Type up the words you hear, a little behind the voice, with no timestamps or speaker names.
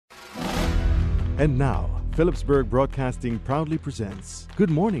And now, Philipsburg Broadcasting proudly presents Good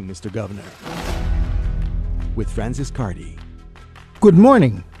Morning, Mr. Governor, with Francis Carty. Good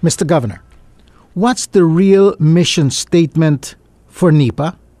morning, Mr. Governor. What's the real mission statement for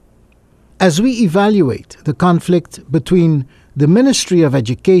Nipa? As we evaluate the conflict between the Ministry of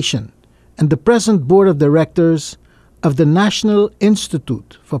Education and the present Board of Directors of the National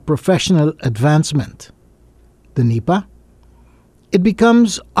Institute for Professional Advancement, the Nipa, it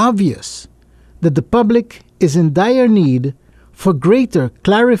becomes obvious that the public is in dire need for greater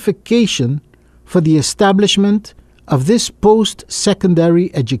clarification for the establishment of this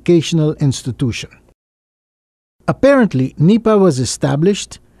post-secondary educational institution. Apparently, Nipa was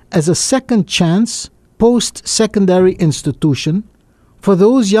established as a second chance post-secondary institution for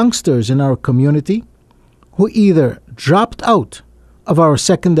those youngsters in our community who either dropped out of our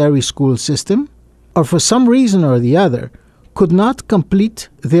secondary school system or for some reason or the other could not complete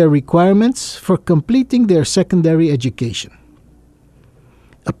their requirements for completing their secondary education.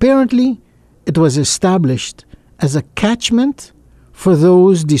 Apparently, it was established as a catchment for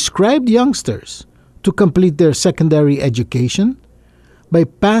those described youngsters to complete their secondary education by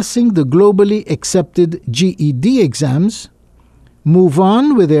passing the globally accepted GED exams, move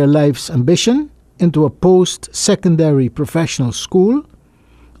on with their life's ambition into a post-secondary professional school,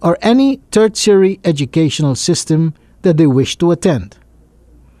 or any tertiary educational system that they wish to attend.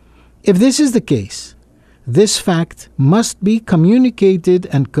 If this is the case, this fact must be communicated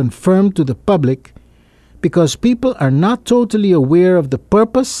and confirmed to the public because people are not totally aware of the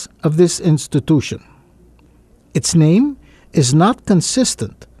purpose of this institution. Its name is not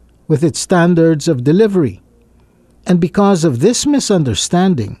consistent with its standards of delivery, and because of this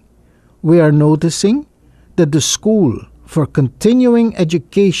misunderstanding, we are noticing that the School for Continuing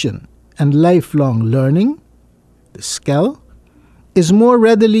Education and Lifelong Learning, the SCEL, is more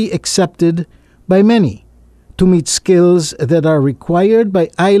readily accepted by many to meet skills that are required by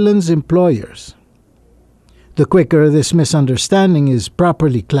islands' employers. The quicker this misunderstanding is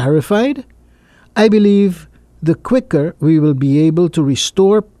properly clarified, I believe the quicker we will be able to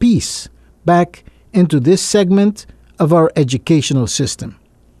restore peace back into this segment of our educational system.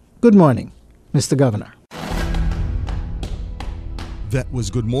 Good morning, Mr. Governor. That was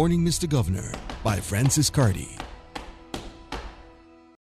Good Morning, Mr. Governor by Francis Carty.